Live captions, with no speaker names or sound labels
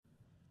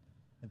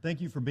and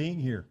thank you for being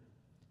here.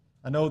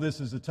 I know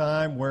this is a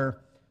time where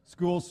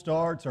school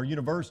starts, our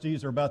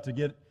universities are about to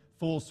get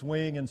full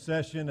swing and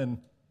session, and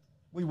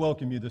we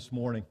welcome you this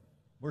morning.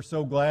 We're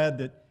so glad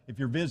that if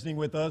you're visiting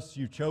with us,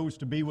 you chose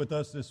to be with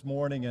us this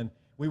morning, and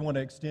we want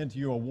to extend to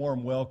you a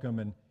warm welcome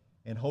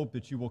and hope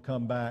that you will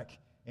come back.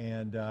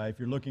 And if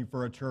you're looking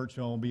for a church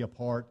home, be a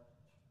part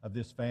of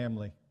this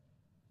family.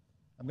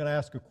 I'm going to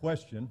ask a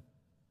question,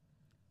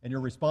 and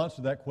your response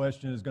to that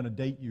question is going to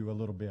date you a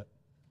little bit.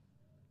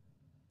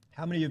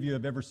 How many of you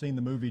have ever seen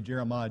the movie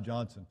Jeremiah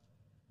Johnson?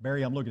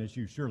 Barry, I'm looking at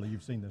you. Surely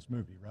you've seen this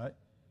movie, right?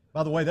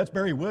 By the way, that's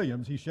Barry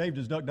Williams. He shaved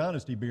his Duck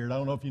Dynasty beard. I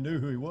don't know if you knew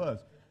who he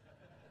was.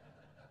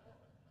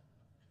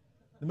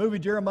 The movie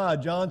Jeremiah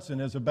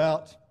Johnson is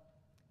about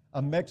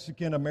a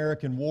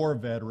Mexican-American war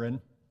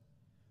veteran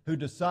who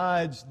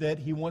decides that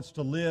he wants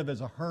to live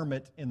as a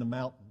hermit in the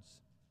mountains.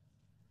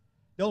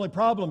 The only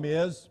problem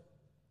is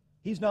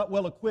he's not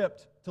well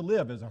equipped to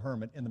live as a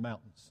hermit in the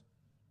mountains.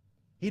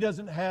 He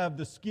doesn't have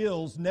the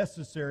skills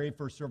necessary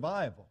for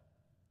survival.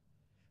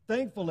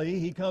 Thankfully,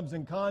 he comes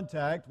in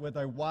contact with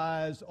a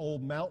wise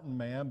old mountain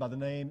man by the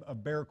name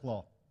of Bear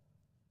Claw.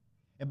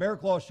 And Bear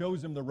Claw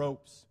shows him the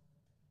ropes,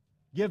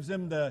 gives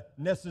him the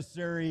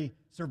necessary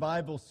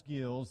survival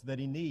skills that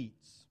he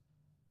needs.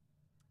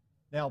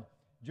 Now,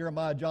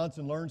 Jeremiah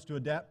Johnson learns to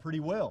adapt pretty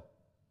well.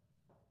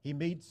 He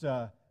meets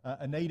a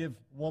native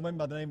woman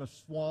by the name of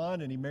Swan,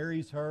 and he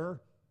marries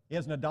her. He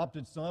has an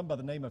adopted son by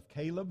the name of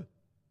Caleb.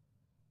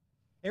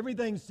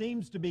 Everything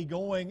seems to be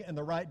going in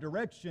the right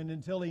direction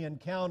until he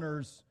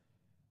encounters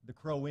the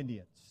Crow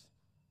Indians.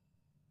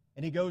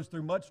 And he goes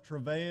through much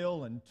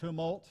travail and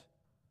tumult.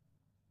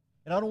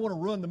 And I don't want to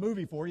ruin the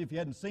movie for you if you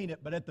hadn't seen it,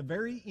 but at the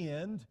very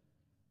end,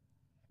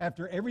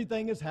 after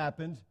everything has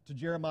happened to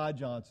Jeremiah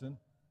Johnson,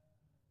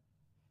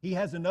 he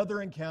has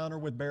another encounter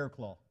with Bear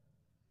Claw.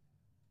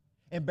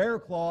 And Bear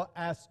Claw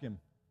asks him,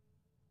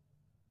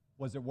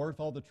 "Was it worth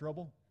all the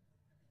trouble?"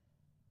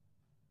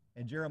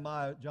 And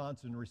Jeremiah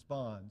Johnson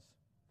responds,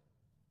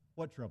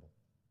 "What trouble?"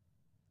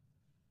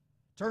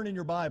 Turn in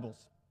your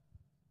Bibles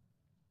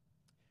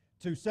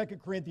to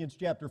 2 Corinthians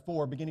chapter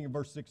 4, beginning in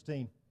verse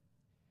 16.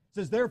 It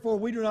says, "Therefore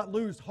we do not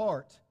lose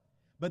heart,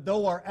 but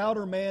though our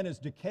outer man is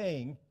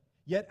decaying,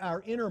 yet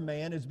our inner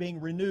man is being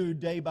renewed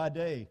day by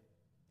day.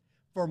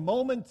 For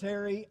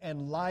momentary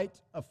and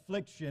light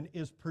affliction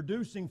is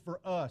producing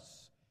for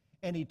us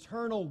an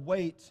eternal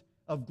weight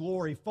of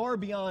glory far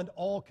beyond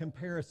all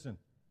comparison.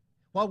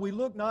 While we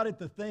look not at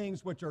the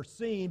things which are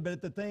seen, but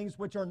at the things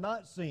which are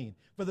not seen.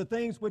 For the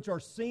things which are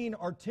seen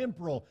are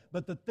temporal,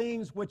 but the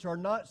things which are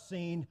not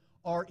seen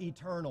are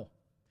eternal."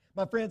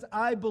 My friends,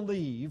 I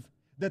believe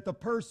that the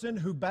person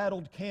who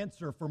battled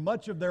cancer for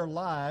much of their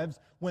lives,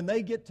 when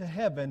they get to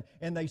heaven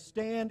and they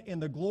stand in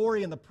the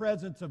glory and the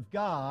presence of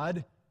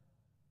God,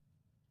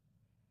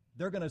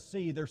 they're going to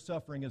see their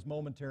suffering as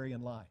momentary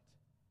and light.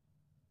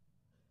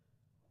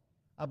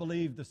 I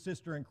believe the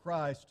sister in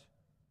Christ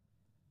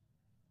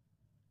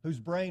whose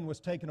brain was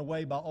taken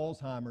away by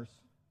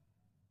Alzheimer's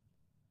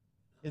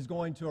is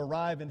going to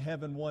arrive in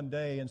heaven one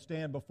day and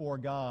stand before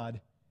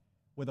God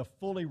with a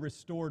fully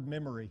restored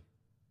memory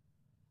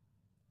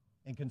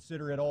and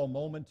consider it all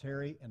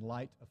momentary and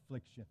light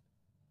affliction.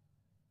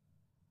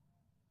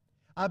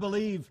 I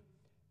believe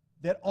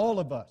that all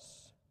of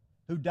us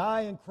who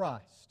die in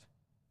Christ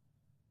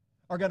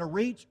are going to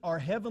reach our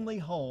heavenly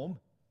home,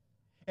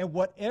 and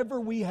whatever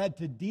we had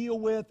to deal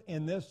with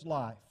in this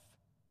life,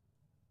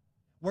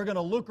 we're going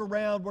to look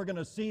around, we're going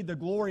to see the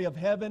glory of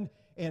heaven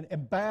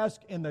and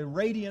bask in the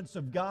radiance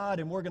of God,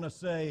 and we're going to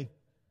say,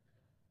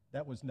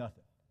 that was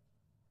nothing.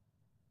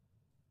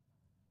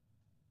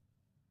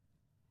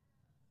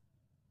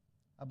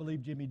 I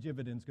believe Jimmy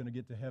Jividen's going to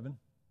get to heaven,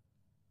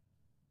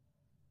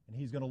 and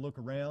he's going to look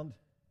around,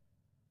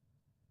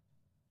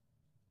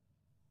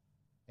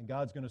 and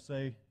God's going to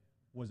say,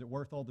 "Was it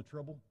worth all the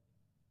trouble?"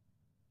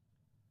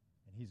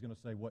 And he's going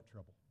to say, "What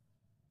trouble?"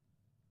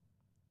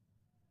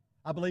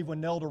 I believe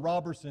when Nelda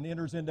Robertson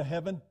enters into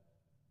heaven,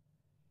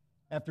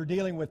 after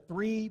dealing with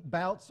 3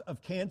 bouts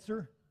of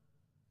cancer,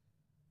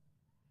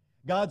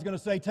 God's going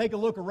to say, "Take a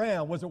look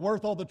around. Was it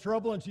worth all the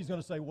trouble?" And she's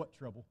going to say, "What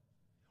trouble?"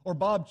 Or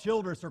Bob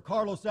Childress, or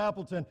Carlos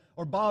Appleton,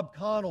 or Bob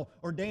Connell,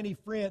 or Danny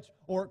French,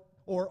 or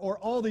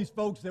all these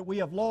folks that we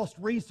have lost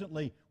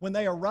recently, when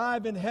they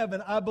arrive in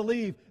heaven, I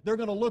believe they're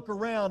going to look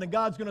around and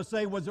God's going to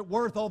say, "Was it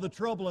worth all the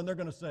trouble?" And they're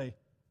going to say,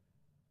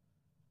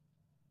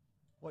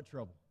 "What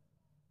trouble?"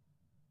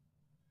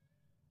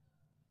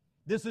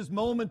 This is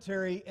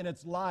momentary in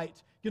its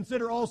light.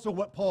 Consider also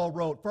what Paul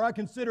wrote. "For I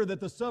consider that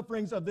the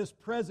sufferings of this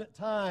present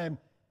time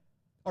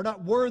are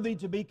not worthy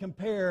to be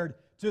compared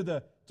to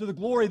the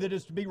glory that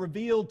is to be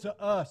revealed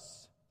to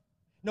us."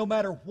 No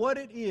matter what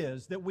it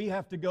is that we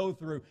have to go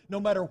through, no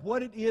matter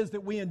what it is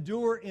that we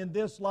endure in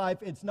this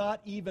life, it's not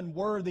even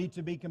worthy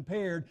to be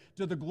compared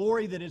to the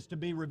glory that is to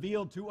be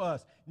revealed to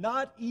us.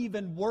 Not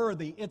even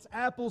worthy. It's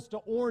apples to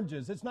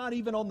oranges. It's not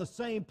even on the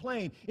same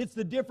plane. It's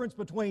the difference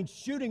between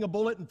shooting a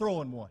bullet and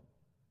throwing one.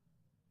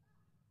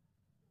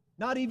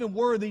 Not even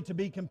worthy to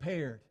be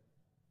compared.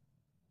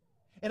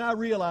 And I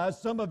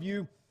realize some of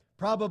you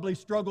probably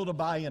struggle to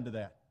buy into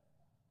that.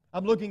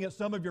 I'm looking at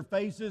some of your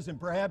faces, and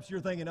perhaps you're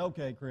thinking,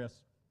 okay, Chris,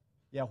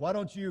 yeah, why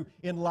don't you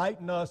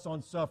enlighten us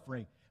on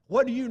suffering?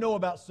 What do you know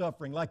about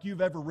suffering like you've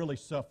ever really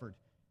suffered?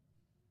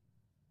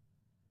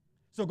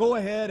 So go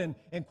ahead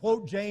and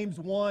quote James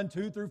 1,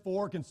 2 through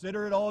 4.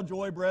 Consider it all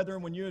joy,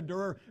 brethren, when you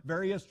endure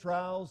various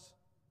trials.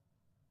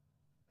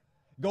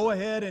 Go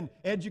ahead and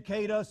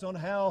educate us on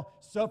how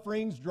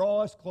sufferings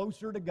draw us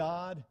closer to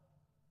God.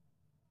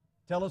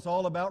 Tell us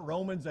all about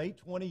Romans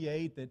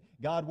 8:28, that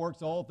God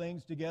works all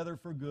things together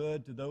for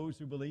good to those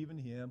who believe in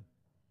Him.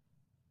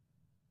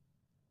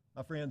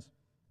 My friends,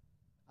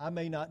 I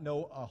may not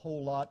know a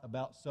whole lot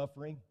about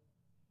suffering,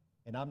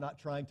 and I'm not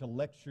trying to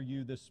lecture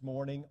you this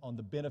morning on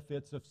the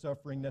benefits of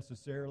suffering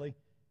necessarily,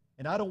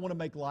 and I don't want to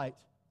make light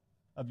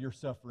of your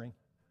suffering.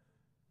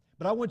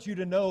 But I want you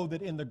to know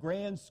that in the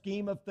grand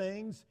scheme of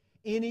things,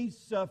 any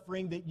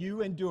suffering that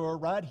you endure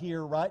right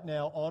here, right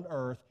now on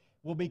earth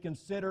will be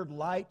considered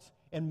light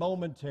and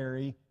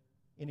momentary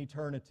in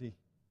eternity.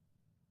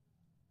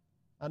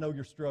 I know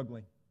you're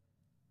struggling.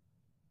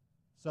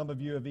 Some of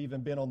you have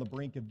even been on the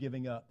brink of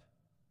giving up.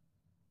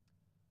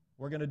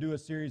 We're going to do a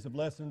series of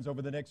lessons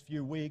over the next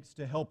few weeks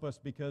to help us,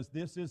 because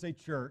this is a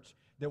church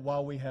that,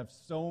 while we have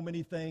so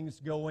many things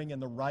going in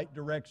the right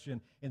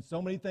direction and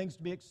so many things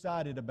to be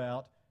excited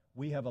about,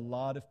 we have a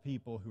lot of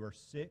people who are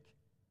sick,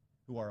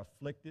 who are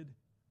afflicted.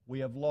 We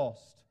have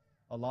lost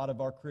a lot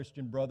of our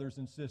Christian brothers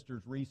and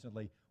sisters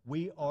recently.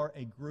 We are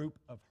a group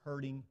of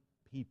hurting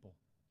people.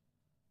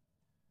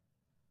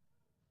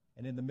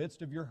 And in the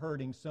midst of your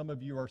hurting, some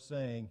of you are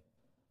saying,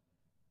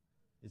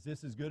 is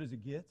this as good as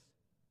it gets?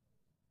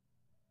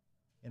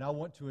 And I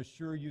want to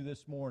assure you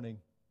this morning,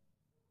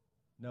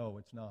 no,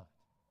 it's not.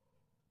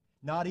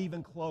 Not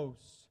even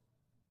close.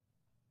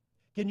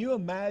 Can you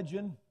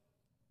imagine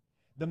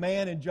the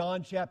man in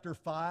John chapter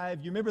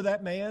 5? You remember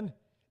that man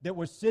that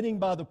was sitting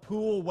by the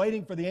pool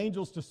waiting for the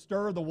angels to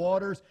stir the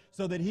waters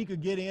so that he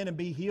could get in and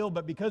be healed,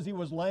 but because he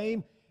was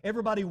lame,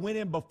 everybody went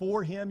in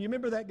before him. You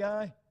remember that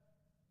guy?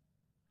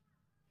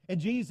 And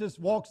Jesus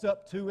walks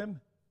up to him.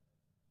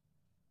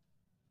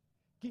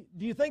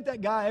 Do you think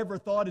that guy ever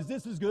thought, is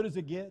this as good as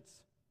it gets?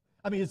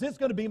 I mean, is this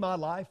going to be my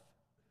life?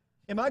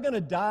 Am I going to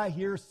die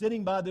here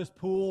sitting by this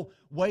pool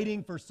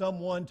waiting for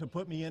someone to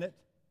put me in it?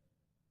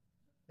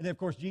 And then, of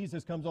course,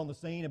 Jesus comes on the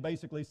scene and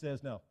basically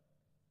says, no,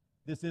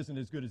 this isn't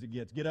as good as it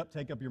gets. Get up,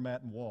 take up your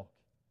mat, and walk.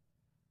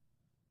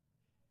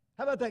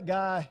 How about that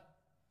guy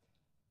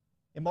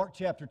in Mark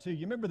chapter 2?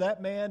 You remember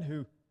that man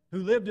who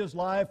lived his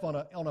life on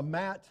a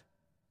mat,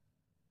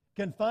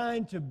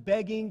 confined to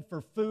begging for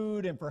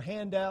food and for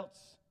handouts?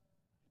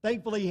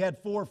 Thankfully, he had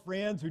 4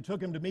 friends who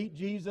took him to meet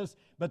Jesus,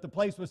 but the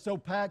place was so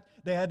packed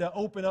they had to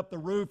open up the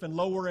roof and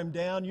lower him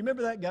down. You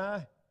remember that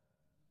guy?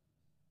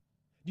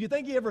 Do you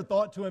think he ever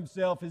thought to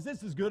himself, is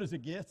this as good as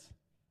it gets?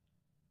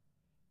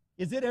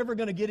 Is it ever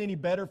going to get any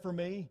better for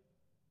me?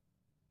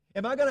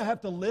 Am I going to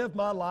have to live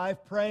my life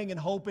praying and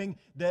hoping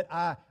that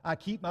I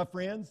keep my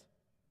friends?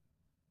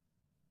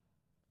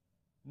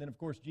 And then, of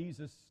course,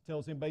 Jesus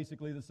tells him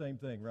basically the same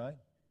thing, right?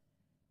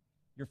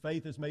 Your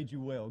faith has made you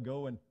well.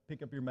 Go and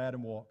pick up your mat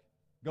and walk.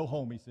 Go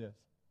home, he says.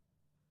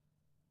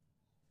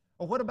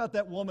 Or what about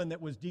that woman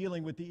that was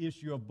dealing with the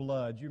issue of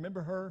blood? Do you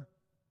remember her?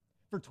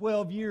 For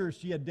 12 years,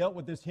 she had dealt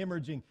with this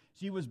hemorrhaging.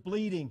 She was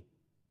bleeding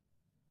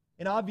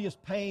in obvious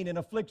pain and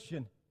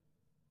affliction.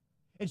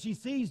 And she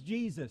sees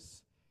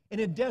Jesus. And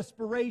in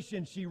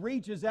desperation, she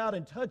reaches out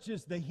and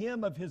touches the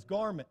hem of his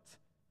garment.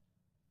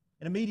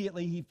 And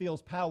immediately he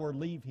feels power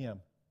leave him.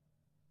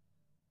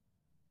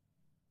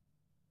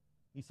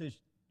 He says,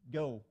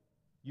 go,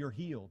 you're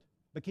healed.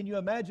 But can you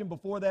imagine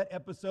before that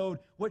episode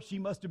what she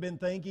must have been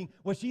thinking?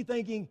 Was she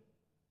thinking,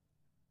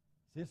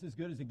 is this as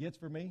good as it gets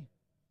for me?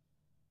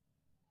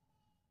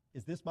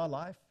 Is this my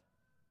life?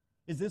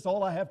 Is this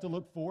all I have to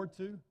look forward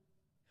to?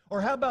 Or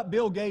how about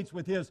Bill Gates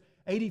with his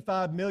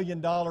 $85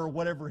 million, or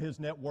whatever his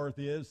net worth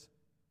is?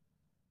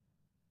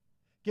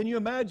 Can you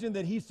imagine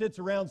that he sits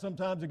around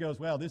sometimes and goes,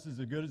 wow, this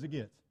is as good as it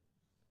gets.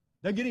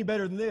 Doesn't get any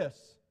better than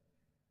this.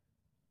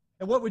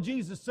 And what would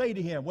Jesus say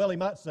to him? Well, he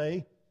might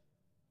say,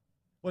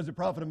 what does it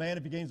profit a man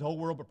if he gains the whole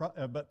world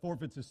but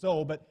forfeits his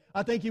soul? But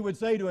I think he would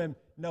say to him,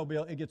 no,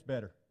 Bill, it gets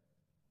better.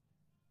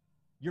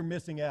 You're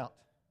missing out,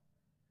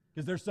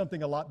 because there's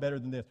something a lot better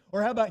than this.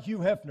 Or how about Hugh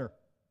Hefner?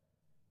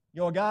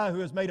 You know, a guy who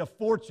has made a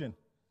fortune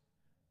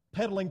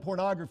peddling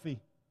pornography,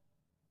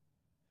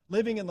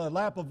 living in the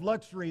lap of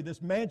luxury,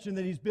 this mansion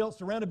that he's built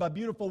surrounded by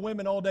beautiful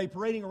women all day,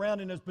 parading around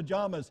in his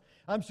pajamas.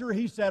 I'm sure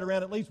he sat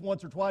around at least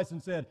once or twice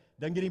and said,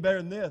 doesn't get any better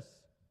than this.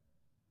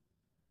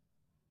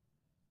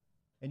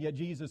 And yet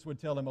Jesus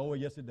would tell him, oh,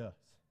 yes, it does.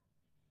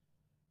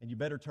 And you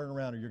better turn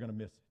around or you're going to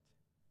miss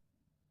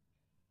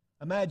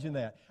it. Imagine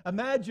that.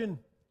 Imagine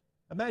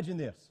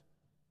this.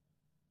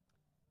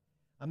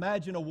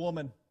 Imagine a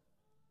woman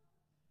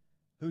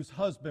whose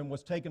husband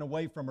was taken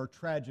away from her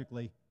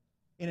tragically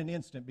in an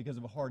instant because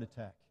of a heart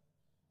attack.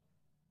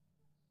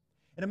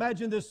 And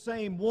imagine this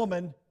same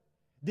woman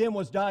then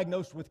was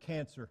diagnosed with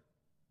cancer.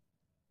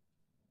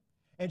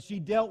 and she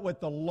dealt with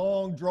the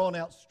long,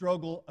 drawn-out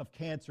struggle of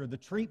cancer. The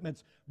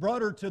treatments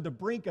brought her to the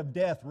brink of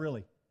death,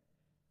 really.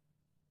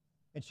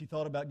 And she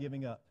thought about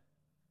giving up.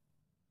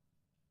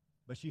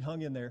 But she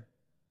hung in there.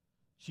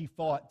 She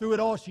fought. Through it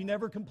all, she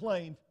never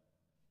complained.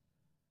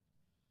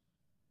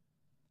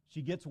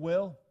 She gets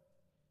well.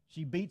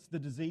 She beats the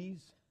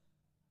disease.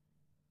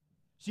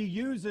 She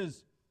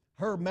uses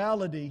her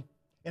malady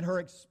and her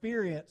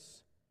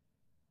experience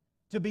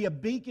to be a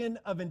beacon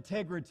of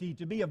integrity,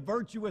 to be a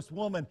virtuous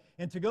woman,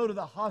 and to go to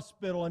the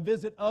hospital and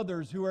visit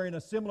others who are in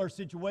a similar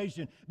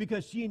situation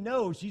because she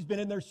knows she's been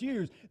in their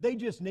shoes. They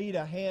just need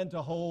a hand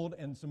to hold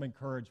and some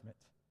encouragement.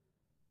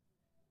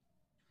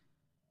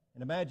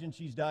 And imagine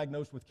she's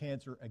diagnosed with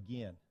cancer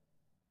again.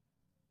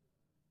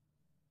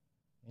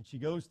 And she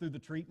goes through the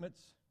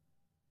treatments.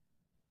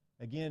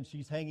 Again,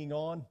 she's hanging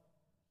on.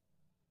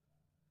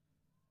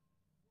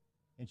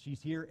 And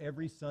she's here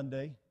every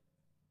Sunday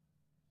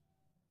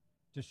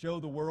to show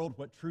the world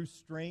what true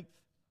strength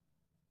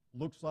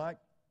looks like.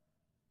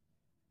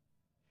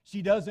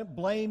 She doesn't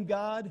blame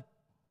God.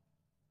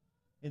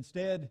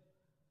 Instead,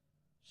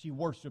 she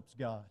worships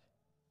God.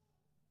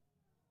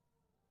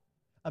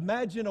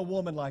 Imagine a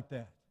woman like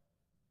that.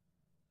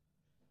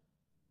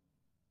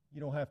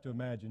 You don't have to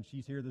imagine.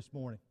 She's here this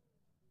morning.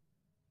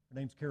 Her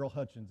name's Carol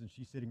Hutchins, and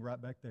she's sitting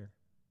right back there.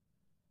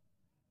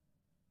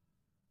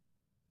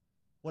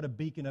 What a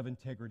beacon of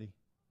integrity.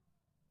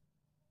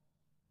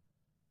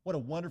 What a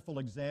wonderful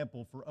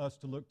example for us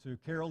to look to.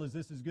 Carol, is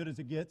this as good as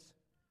it gets?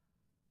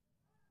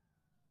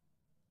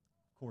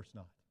 Of course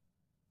not.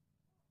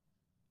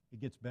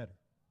 It gets better.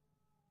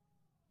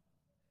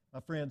 My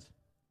friends,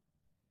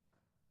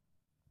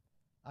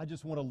 I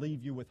just want to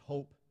leave you with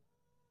hope.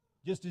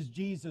 Just as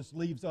Jesus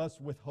leaves us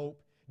with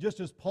hope.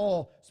 Just as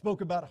Paul spoke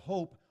about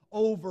hope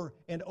over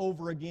and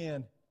over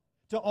again.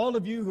 To all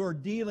of you who are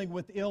dealing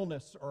with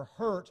illness or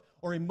hurt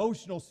or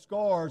emotional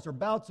scars or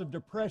bouts of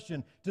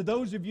depression, to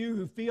those of you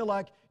who feel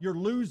like you're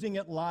losing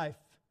at life,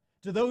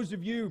 to those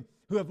of you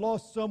who have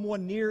lost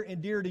someone near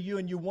and dear to you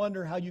and you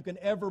wonder how you can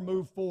ever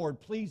move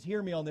forward, please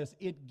hear me on this.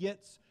 It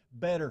gets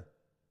better.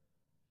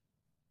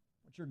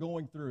 What you're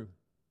going through,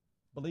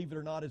 believe it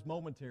or not, is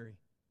momentary.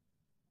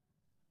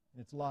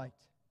 And it's light.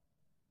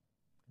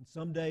 And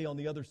someday on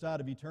the other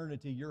side of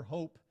eternity, your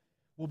hope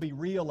will be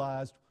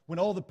realized. When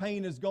all the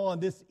pain is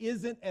gone, this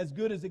isn't as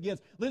good as it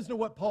gets. Listen to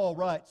what Paul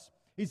writes.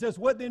 He says,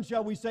 "What then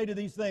shall we say to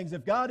these things?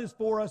 If God is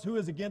for us, who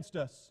is against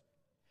us?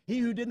 He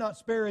who did not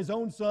spare his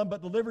own Son,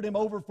 but delivered him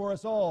over for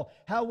us all,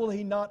 how will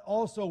he not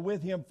also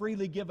with him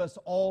freely give us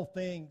all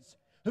things?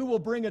 Who will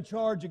bring a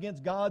charge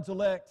against God's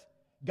elect?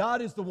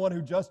 God is the one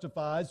who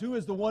justifies. Who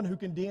is the one who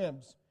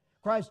condemns?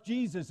 Christ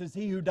Jesus is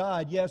he who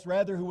died, yes,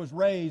 rather who was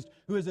raised,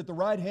 who is at the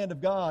right hand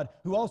of God,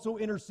 who also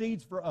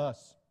intercedes for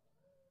us.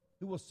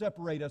 Who will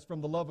separate us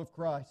from the love of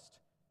Christ?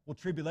 Will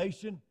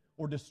tribulation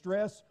or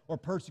distress or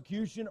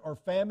persecution or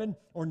famine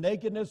or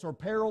nakedness or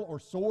peril or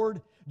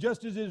sword?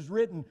 Just as it is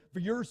written, for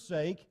your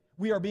sake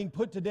we are being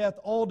put to death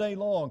all day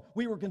long.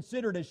 We were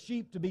considered as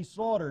sheep to be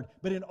slaughtered.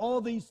 But in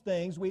all these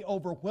things we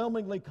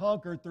overwhelmingly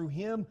conquered through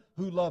him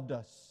who loved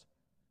us.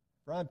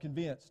 For I am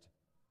convinced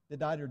that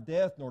neither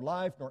death, nor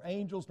life, nor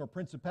angels, nor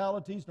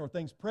principalities, nor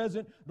things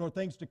present, nor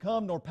things to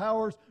come, nor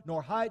powers,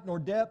 nor height, nor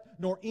depth,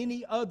 nor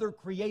any other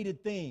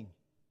created thing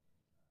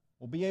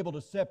will be able to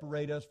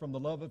separate us from the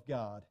love of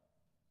God,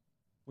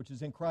 which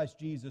is in Christ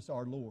Jesus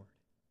our Lord."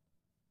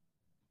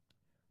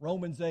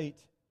 Romans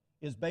 8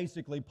 is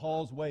basically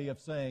Paul's way of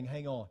saying,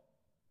 hang on.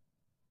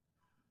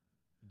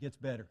 It gets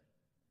better.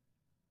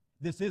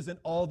 This isn't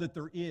all that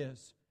there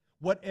is.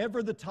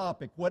 Whatever the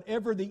topic,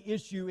 whatever the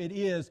issue it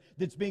is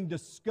that's being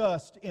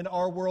discussed in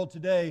our world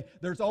today,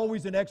 there's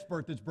always an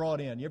expert that's brought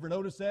in. You ever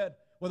notice that?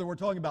 Whether we're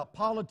talking about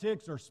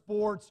politics or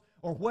sports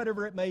or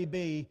whatever it may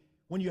be,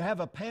 when you have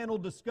a panel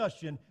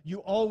discussion, you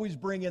always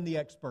bring in the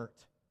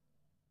expert.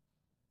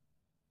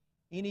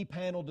 Any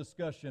panel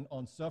discussion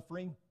on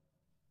suffering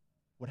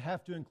would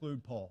have to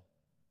include Paul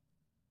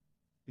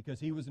because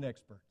he was an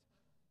expert.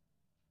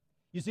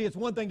 You see, it's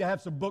one thing to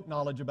have some book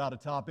knowledge about a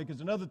topic.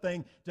 It's another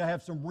thing to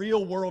have some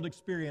real-world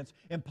experience.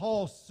 And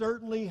Paul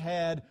certainly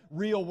had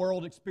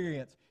real-world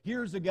experience.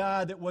 Here's a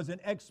guy that was an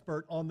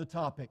expert on the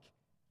topic.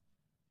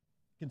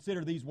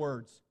 Consider these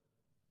words.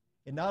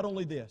 And not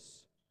only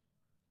this,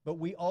 but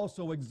we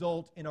also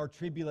exult in our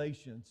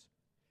tribulations,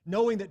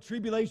 knowing that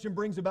tribulation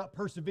brings about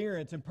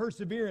perseverance, and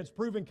perseverance,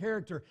 proven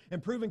character,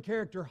 and proven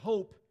character,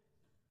 hope.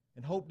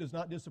 And hope does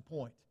not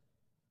disappoint,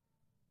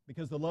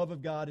 because the love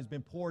of God has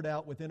been poured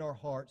out within our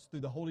hearts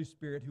through the Holy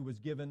Spirit who was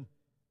given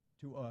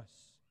to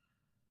us.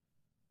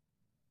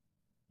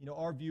 You know,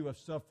 our view of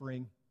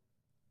suffering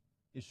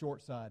is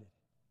short-sighted,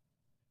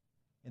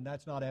 and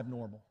that's not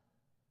abnormal.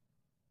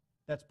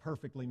 That's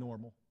perfectly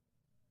normal.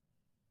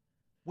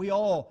 We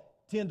all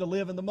tend to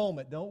live in the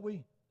moment, don't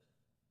we?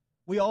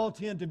 We all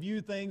tend to view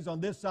things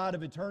on this side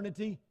of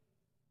eternity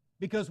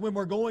because when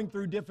we're going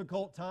through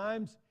difficult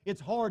times,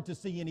 it's hard to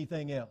see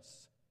anything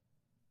else.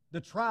 The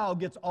trial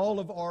gets all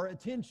of our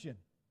attention.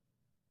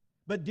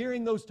 But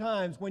during those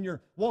times when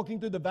you're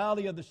walking through the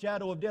valley of the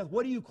shadow of death,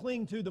 what do you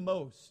cling to the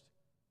most?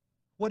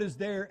 What is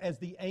there as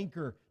the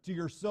anchor to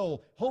your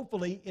soul?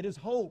 Hopefully, it is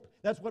hope.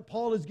 That's what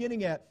Paul is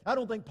getting at. I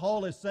don't think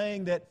Paul is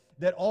saying that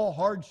all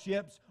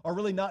hardships are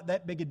really not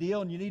that big a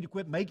deal and you need to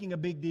quit making a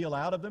big deal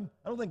out of them.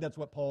 I don't think that's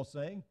what Paul's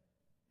saying.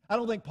 I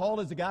don't think Paul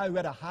is a guy who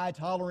had a high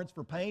tolerance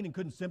for pain and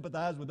couldn't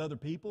sympathize with other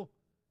people.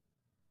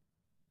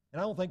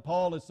 And I don't think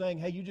Paul is saying,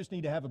 hey, you just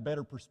need to have a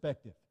better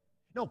perspective.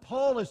 No,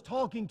 Paul is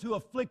talking to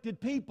afflicted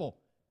people.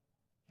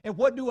 And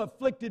what do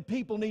afflicted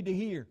people need to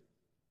hear?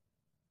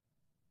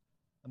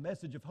 A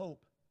message of hope.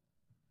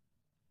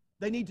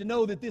 They need to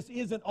know that this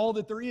isn't all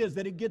that there is,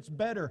 that it gets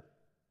better.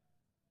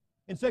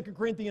 In 2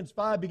 Corinthians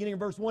 5, beginning in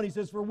verse 1, he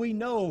says, "For we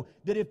know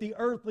that if the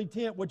earthly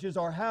tent, which is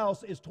our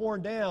house, is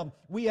torn down,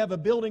 we have a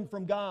building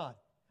from God,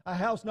 a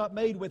house not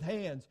made with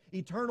hands,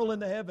 eternal in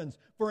the heavens.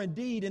 For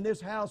indeed in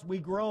this house we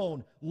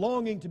groan,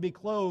 longing to be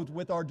clothed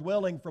with our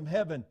dwelling from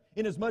heaven,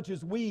 inasmuch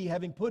as we,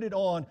 having put it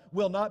on,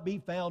 will not be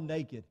found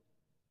naked.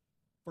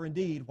 For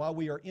indeed, while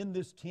we are in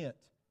this tent,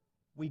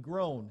 we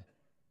groan,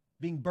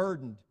 being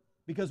burdened,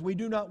 because we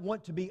do not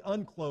want to be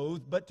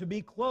unclothed, but to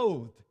be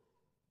clothed,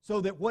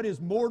 so that what is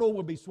mortal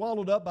will be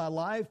swallowed up by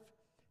life.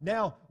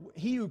 Now,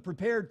 He who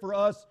prepared for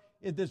us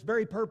this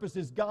very purpose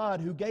is God,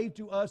 who gave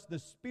to us the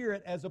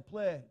Spirit as a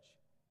pledge.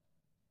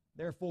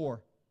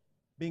 Therefore,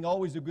 being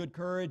always of good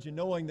courage, and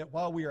knowing that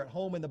while we are at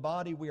home in the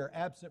body, we are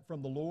absent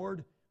from the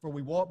Lord, for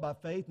we walk by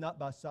faith, not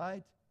by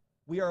sight.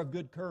 We are of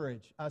good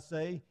courage, I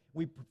say.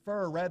 We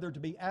prefer rather to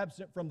be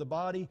absent from the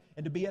body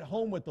and to be at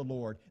home with the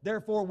Lord.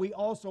 Therefore, we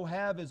also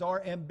have as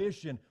our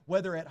ambition,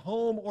 whether at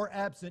home or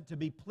absent, to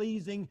be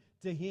pleasing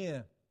to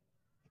Him."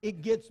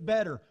 It gets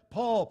better.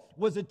 Paul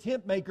was a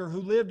tent maker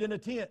who lived in a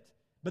tent,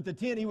 but the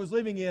tent he was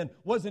living in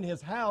wasn't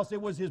his house,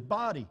 it was his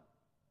body.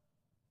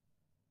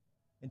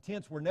 And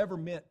tents were never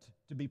meant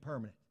to be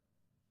permanent.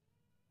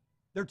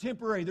 They're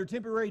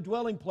temporary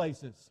dwelling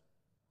places.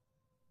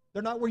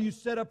 They're not where you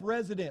set up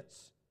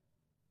residence.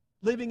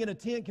 Living in a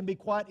tent can be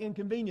quite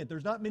inconvenient.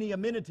 There's not many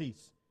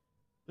amenities.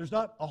 There's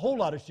not a whole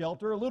lot of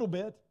shelter, a little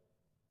bit.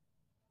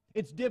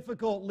 It's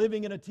difficult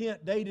living in a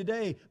tent day to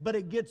day, but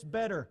it gets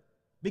better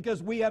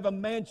because we have a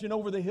mansion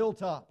over the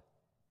hilltop.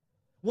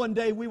 One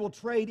day we will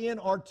trade in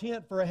our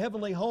tent for a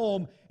heavenly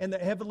home and the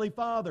Heavenly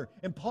Father.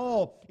 And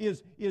Paul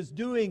is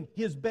doing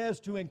his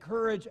best to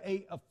encourage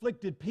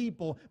afflicted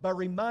people by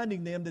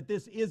reminding them that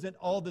this isn't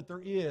all that there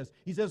is.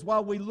 He says,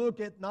 while we look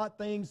at not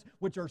things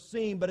which are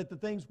seen, but at the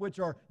things which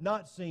are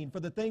not seen.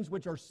 For the things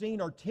which are seen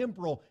are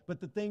temporal,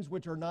 but the things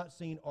which are not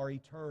seen are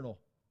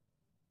eternal.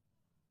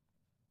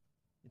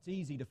 It's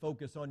easy to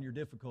focus on your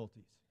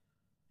difficulties.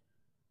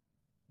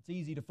 It's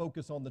easy to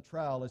focus on the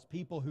trial. As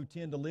people who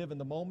tend to live in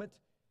the moment,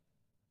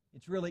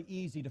 it's really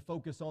easy to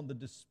focus on the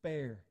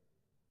despair.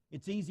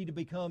 It's easy to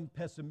become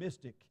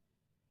pessimistic.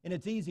 And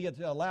it's easy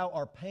to allow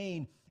our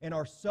pain and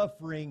our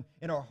suffering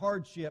and our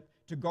hardship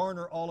to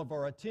garner all of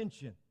our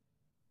attention.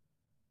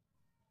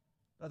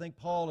 I think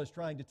Paul is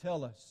trying to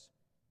tell us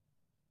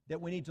that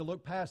we need to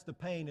look past the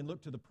pain and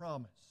look to the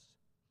promise.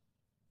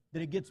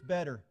 That it gets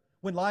better.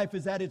 When life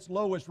is at its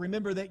lowest,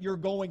 remember that you're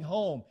going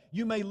home.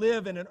 You may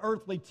live in an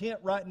earthly tent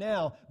right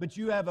now, but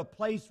you have a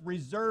place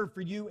reserved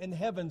for you in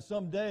heaven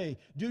someday.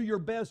 Do your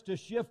best to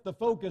shift the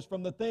focus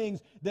from the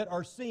things that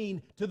are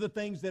seen to the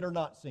things that are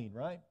not seen,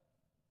 right?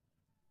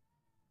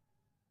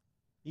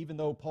 Even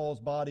though Paul's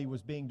body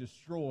was being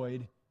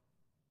destroyed,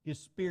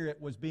 his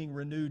spirit was being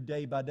renewed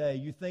day by day.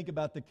 You think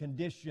about the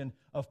condition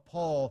of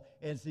Paul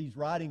as he's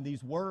writing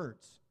these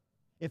words.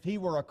 If he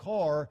were a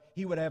car,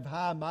 he would have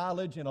high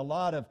mileage and a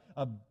lot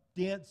of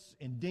dents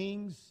and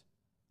dings.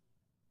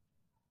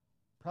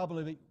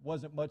 Probably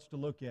wasn't much to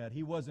look at.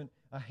 He wasn't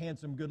a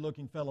handsome,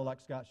 good-looking fellow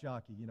like Scott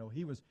Shockey. You know,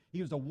 he was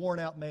a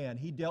worn-out man.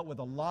 He dealt with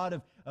a lot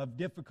of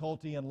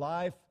difficulty in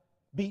life,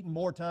 beaten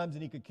more times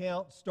than he could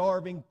count,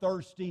 starving,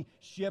 thirsty,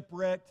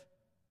 shipwrecked,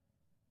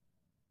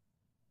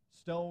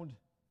 stoned,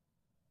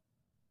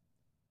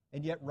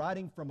 and yet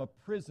writing from a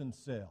prison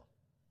cell.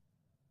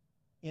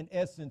 In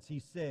essence, he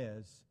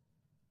says,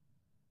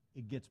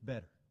 it gets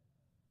better.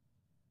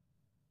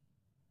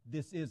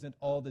 This isn't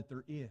all that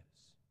there is.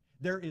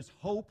 There is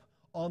hope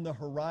on the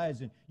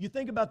horizon. You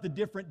think about the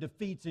different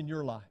defeats in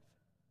your life.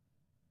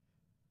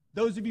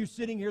 Those of you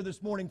sitting here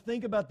this morning,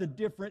 think about the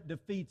different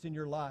defeats in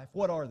your life.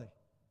 What are they?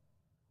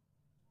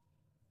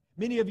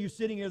 Many of you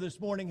sitting here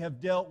this morning have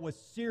dealt with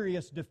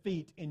serious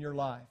defeat in your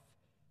life.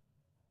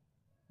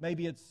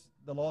 Maybe it's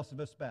the loss of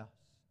a spouse.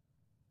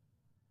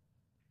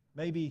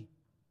 Maybe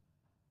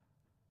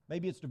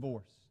it's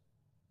divorce.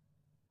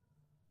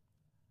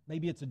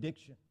 Maybe it's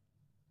addiction.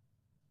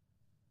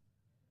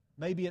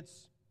 Maybe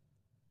it's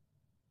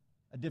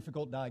a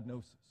difficult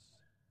diagnosis.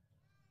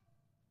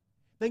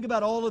 Think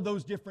about all of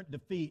those different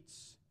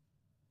defeats.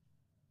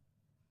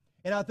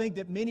 And I think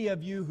that many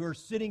of you who are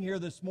sitting here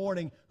this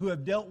morning who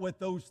have dealt with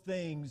those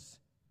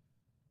things,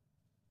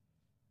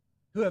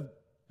 who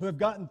have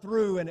gotten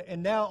through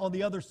and now on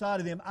the other side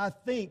of them, I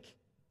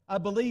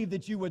believe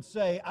that you would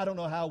say, I don't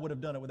know how I would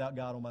have done it without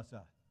God on my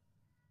side.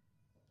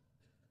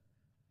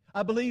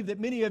 I believe that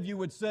many of you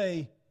would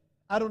say,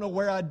 I don't know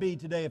where I'd be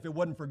today if it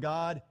wasn't for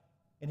God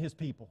and His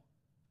people.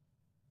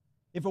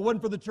 If it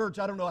wasn't for the church,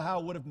 I don't know how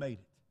I would have made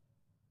it.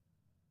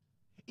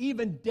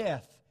 Even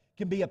death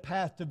can be a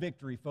path to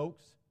victory,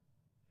 folks.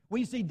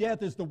 We see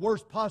death as the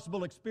worst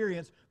possible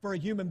experience for a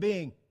human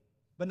being,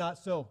 but not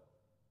so.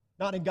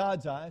 Not in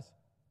God's eyes.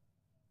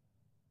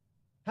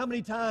 How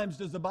many times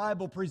does the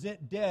Bible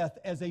present death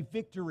as a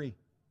victory?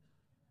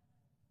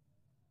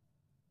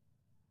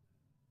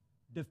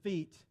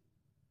 Defeat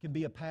can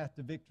be a path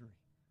to victory.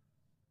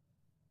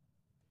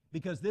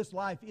 Because this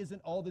life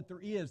isn't all that there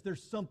is.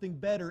 There's something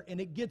better,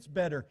 and it gets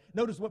better.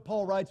 Notice what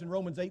Paul writes in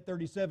Romans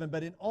 8:37,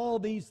 but in all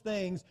these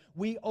things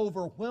we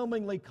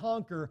overwhelmingly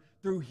conquer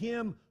through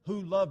Him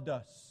who loved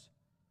us.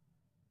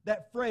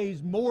 That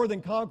phrase, more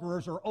than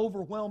conquerors or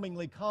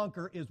overwhelmingly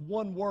conquer, is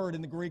one word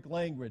in the Greek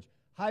language,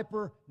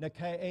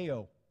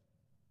 hypernikao.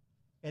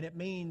 And it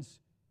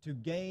means to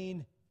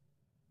gain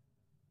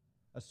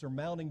a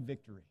surmounting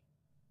victory.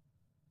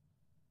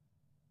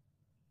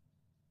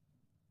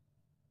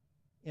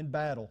 In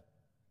battle,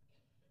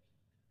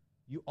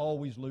 you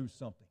always lose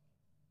something.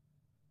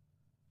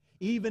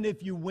 Even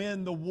if you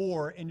win the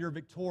war and you're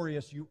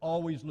victorious, you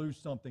always lose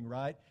something,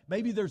 right?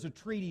 Maybe there's a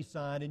treaty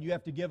signed and you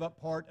have to give up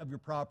part of your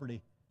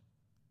property.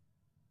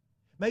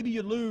 Maybe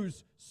you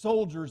lose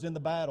soldiers in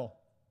the battle.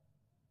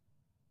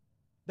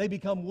 They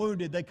become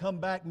wounded, they come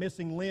back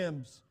missing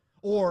limbs,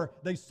 or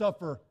they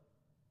suffer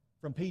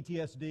from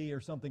PTSD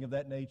or something of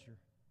that nature.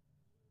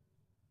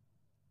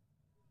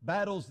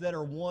 Battles that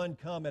are won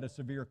come at a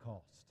severe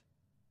cost.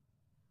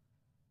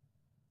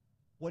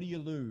 What do you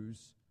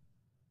lose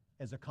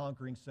as a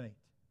conquering saint?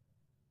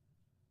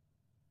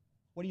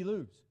 What do you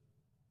lose?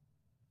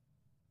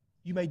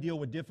 You may deal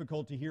with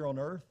difficulty here on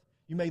earth.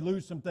 You may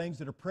lose some things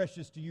that are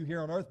precious to you here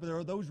on earth, but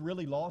are those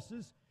really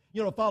losses?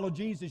 You know, to follow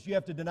Jesus, you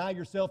have to deny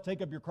yourself,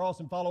 take up your cross,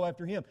 and follow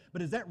after Him.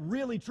 But is that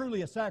really,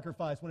 truly a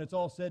sacrifice when it's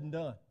all said and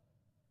done?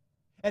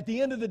 At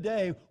the end of the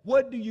day,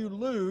 what do you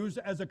lose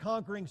as a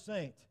conquering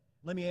saint?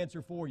 Let me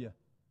answer for you.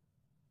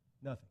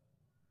 Nothing.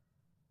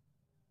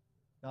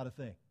 Not a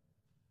thing.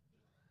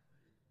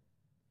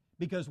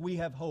 Because we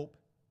have hope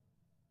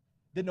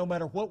that no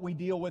matter what we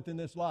deal with in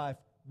this life,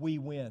 we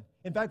win.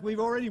 In fact, we've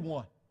already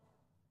won.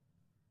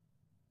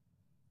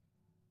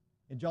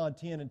 In John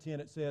 10:10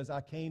 it says,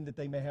 I came that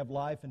they may have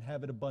life and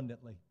have it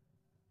abundantly.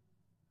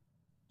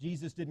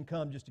 Jesus didn't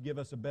come just to give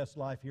us a best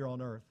life here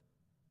on earth.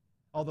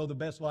 Although the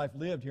best life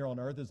lived here on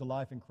earth is a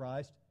life in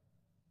Christ.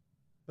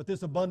 But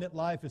this abundant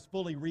life is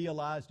fully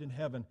realized in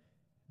heaven.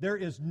 There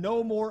is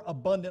no more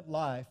abundant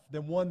life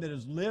than one that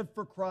is lived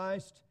for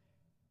Christ,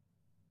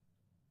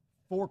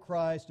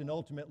 and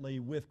ultimately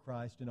with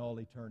Christ in all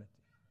eternity.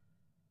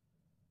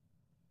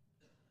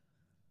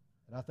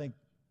 And I think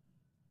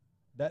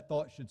that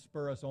thought should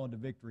spur us on to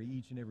victory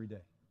each and every day. I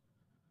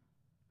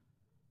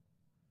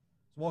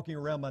was walking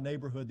around my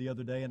neighborhood the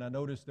other day, and I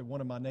noticed that one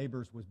of my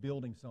neighbors was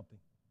building something.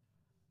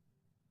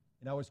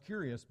 And I was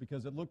curious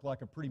because it looked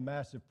like a pretty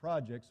massive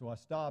project, so I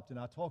stopped and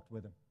I talked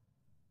with him.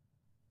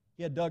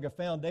 He had dug a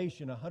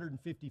foundation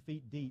 150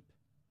 feet deep.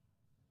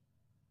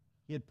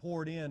 He had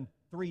poured in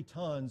 3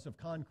 tons of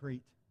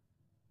concrete,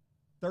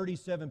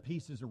 37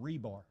 pieces of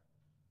rebar.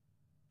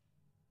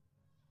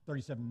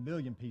 37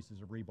 million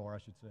pieces of rebar, I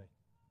should say.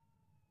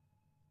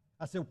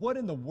 I said, what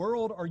in the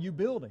world are you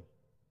building?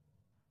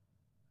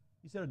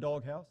 He said, a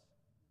doghouse.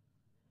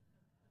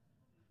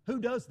 Who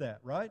does that,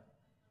 right?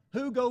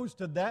 Who goes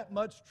to that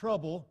much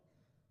trouble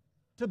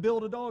to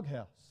build a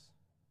doghouse?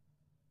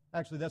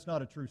 Actually, that's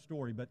not a true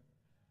story, but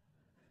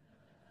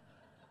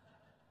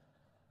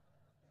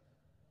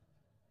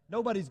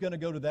nobody's going to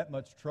go to that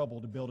much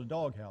trouble to build a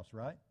doghouse,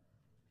 right?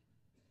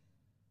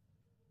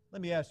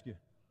 Let me ask you,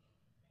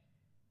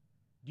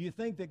 do you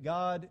think that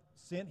God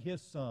sent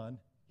His Son,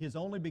 His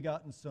only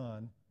begotten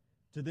Son,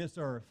 to this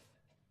earth?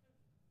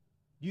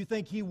 Do you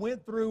think He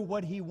went through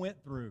what He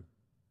went through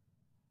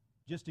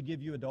just to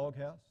give you a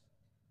doghouse?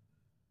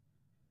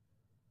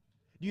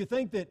 Do you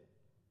think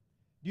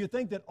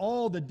that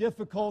all the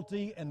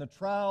difficulty and the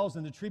trials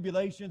and the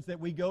tribulations that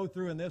we go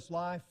through in this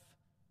life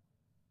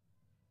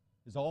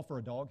is all for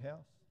a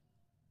doghouse?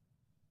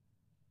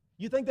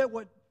 You think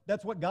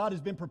that's what God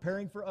has been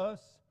preparing for us?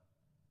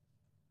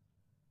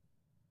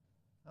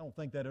 I don't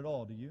think that at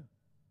all, do you?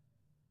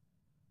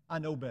 I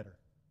know better.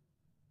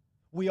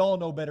 We all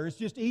know better. It's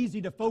just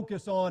easy to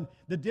focus on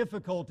the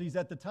difficulties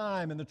at the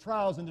time and the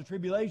trials and the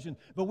tribulations,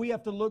 but we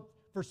have to look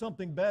for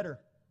something better.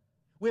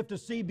 We have to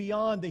see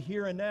beyond the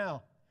here and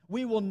now.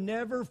 We will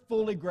never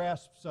fully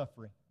grasp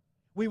suffering.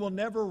 We will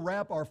never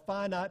wrap our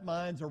finite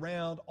minds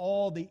around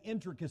all the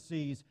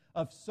intricacies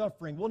of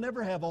suffering. We'll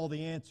never have all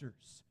the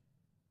answers.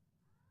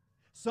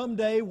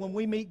 Someday when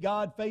we meet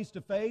God face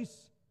to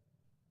face,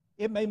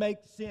 it may make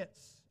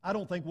sense. I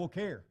don't think we'll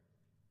care.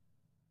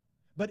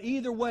 But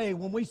either way,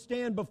 when we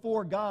stand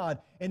before God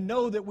and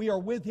know that we are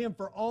with Him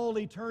for all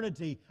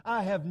eternity,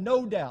 I have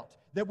no doubt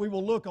that we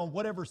will look on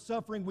whatever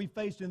suffering we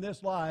faced in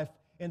this life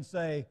and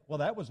say, well,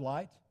 that was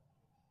light.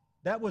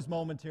 That was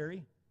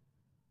momentary.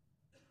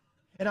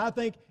 And I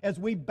think as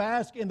we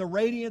bask in the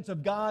radiance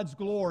of God's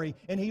glory,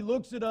 and He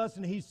looks at us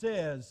and He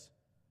says,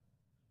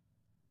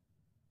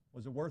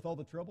 was it worth all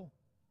the trouble?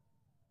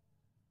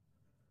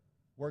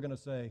 we're going to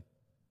say,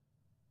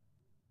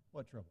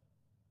 what trouble?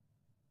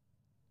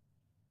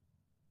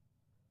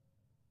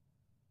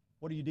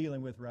 What are you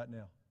dealing with right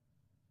now?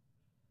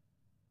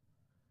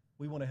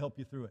 We want to help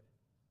you through it.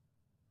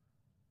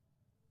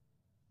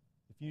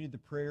 If you need the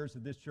prayers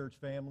of this church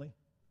family,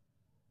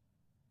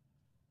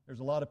 there's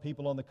a lot of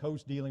people on the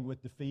coast dealing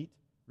with defeat.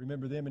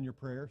 Remember them in your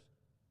prayers.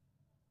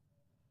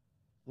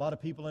 A lot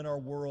of people in our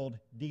world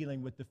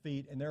dealing with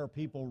defeat, and there are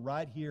people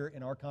right here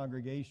in our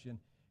congregation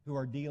who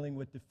are dealing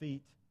with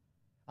defeat.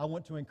 I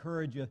want to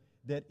encourage you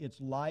that it's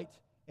light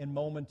and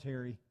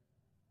momentary,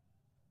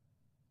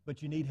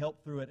 but you need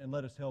help through it, and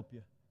let us help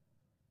you.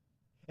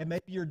 And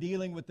maybe you're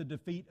dealing with the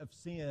defeat of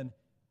sin,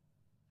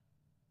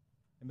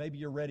 and maybe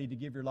you're ready to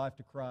give your life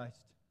to Christ,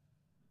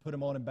 put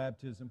Him on in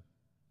baptism.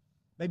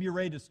 Maybe you're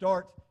ready to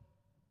start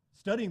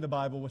studying the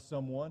Bible with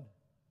someone.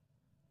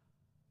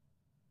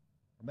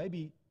 Or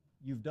maybe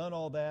you've done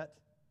all that,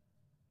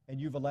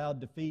 and you've allowed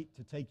defeat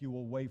to take you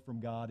away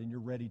from God, and you're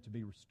ready to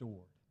be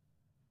restored.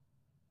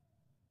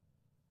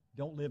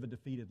 Don't live a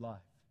defeated life.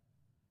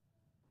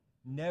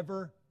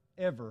 Never,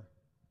 ever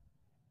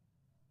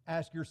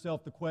ask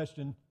yourself the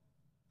question,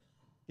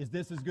 is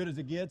this as good as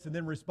it gets? And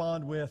then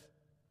respond with,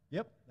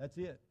 yep, that's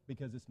it,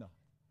 because it's not.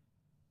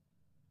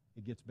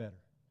 It gets better.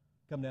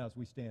 Come now as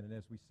we stand and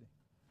as we sing.